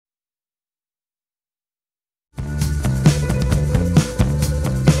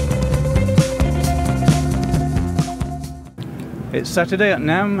It's Saturday at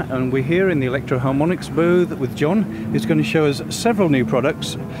NAMM and we're here in the Electro Harmonix booth with John, who's going to show us several new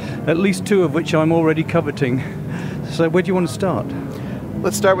products, at least two of which I'm already coveting. So where do you want to start?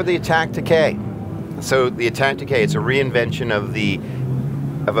 Let's start with the Attack Decay. So the Attack Decay, it's a reinvention of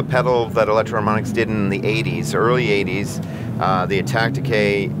a pedal that Electro Harmonix did in the 80s, early 80s, the Attack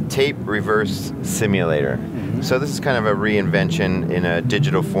Decay tape reverse simulator. So this is kind of a reinvention in a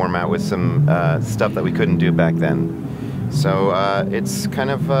digital format with some stuff that we couldn't do back then. So it's kind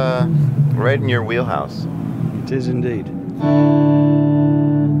of right in your wheelhouse. It is indeed.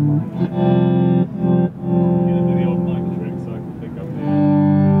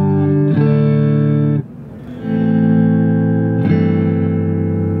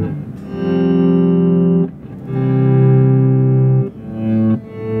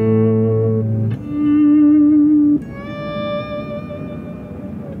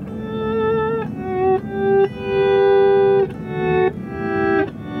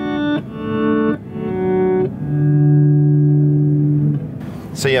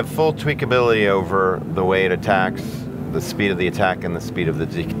 So you have full tweakability over the way it attacks, the speed of the attack and the speed of the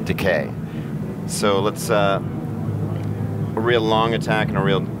decay. So let's a real long attack and a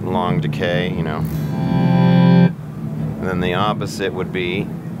real long decay, you know. And then the opposite would be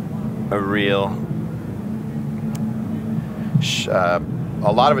a real a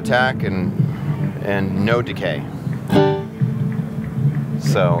lot of attack and no decay.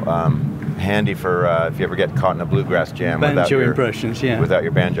 So handy for if you ever get caught in a bluegrass jam without your impressions, yeah. Without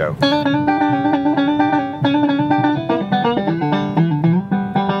your banjo.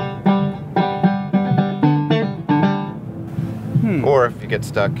 Or if you get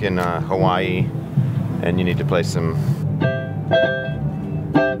stuck in Hawaii and you need to play some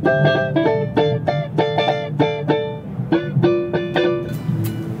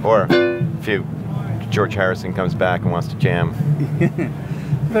or if George Harrison comes back and wants to jam.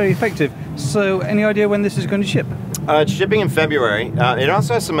 Very effective. So, any idea when this is going to ship? It's shipping in February. It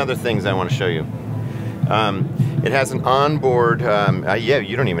also has some other things I want to show you. It has an onboard, yeah,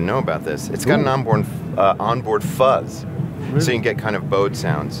 you don't even know about this. It's got an onboard fuzz, really? So you can get kind of bowed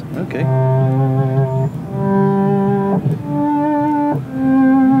sounds. Okay.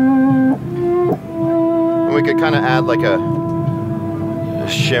 And we could kind of add like a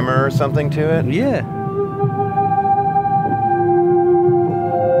shimmer or something to it. Yeah.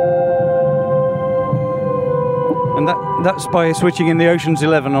 And that's by switching in the Ocean's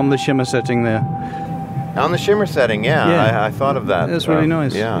 11 on the shimmer setting there. On the shimmer setting, yeah. I thought of that. That's really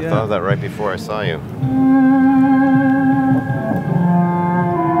nice. Yeah, I thought of that right before I saw you.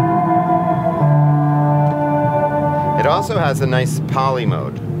 It also has a nice poly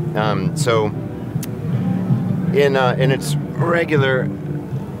mode. So in its regular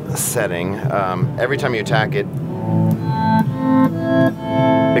setting, every time you attack it,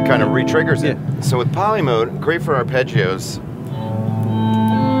 it kind of re-triggers it. Yeah. So with poly mode, great for arpeggios.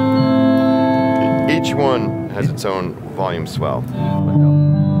 Each one has its own volume swell.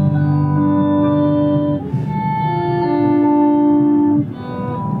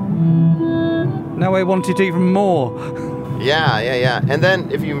 Now I want it even more. Yeah. And then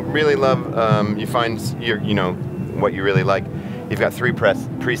if you really love, you find you know what you really like. You've got 3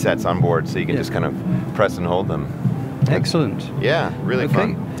 presets on board, so you can just kind of press and hold them. Excellent. Yeah, really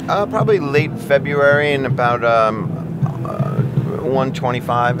fun. Probably late February and about $125,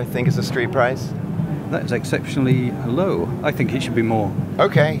 I think, is the street price. That's exceptionally low. I think it should be more.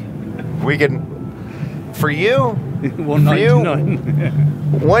 Okay, we can. For you,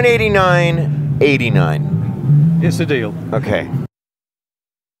 $199. $189.89. It's a deal. Okay.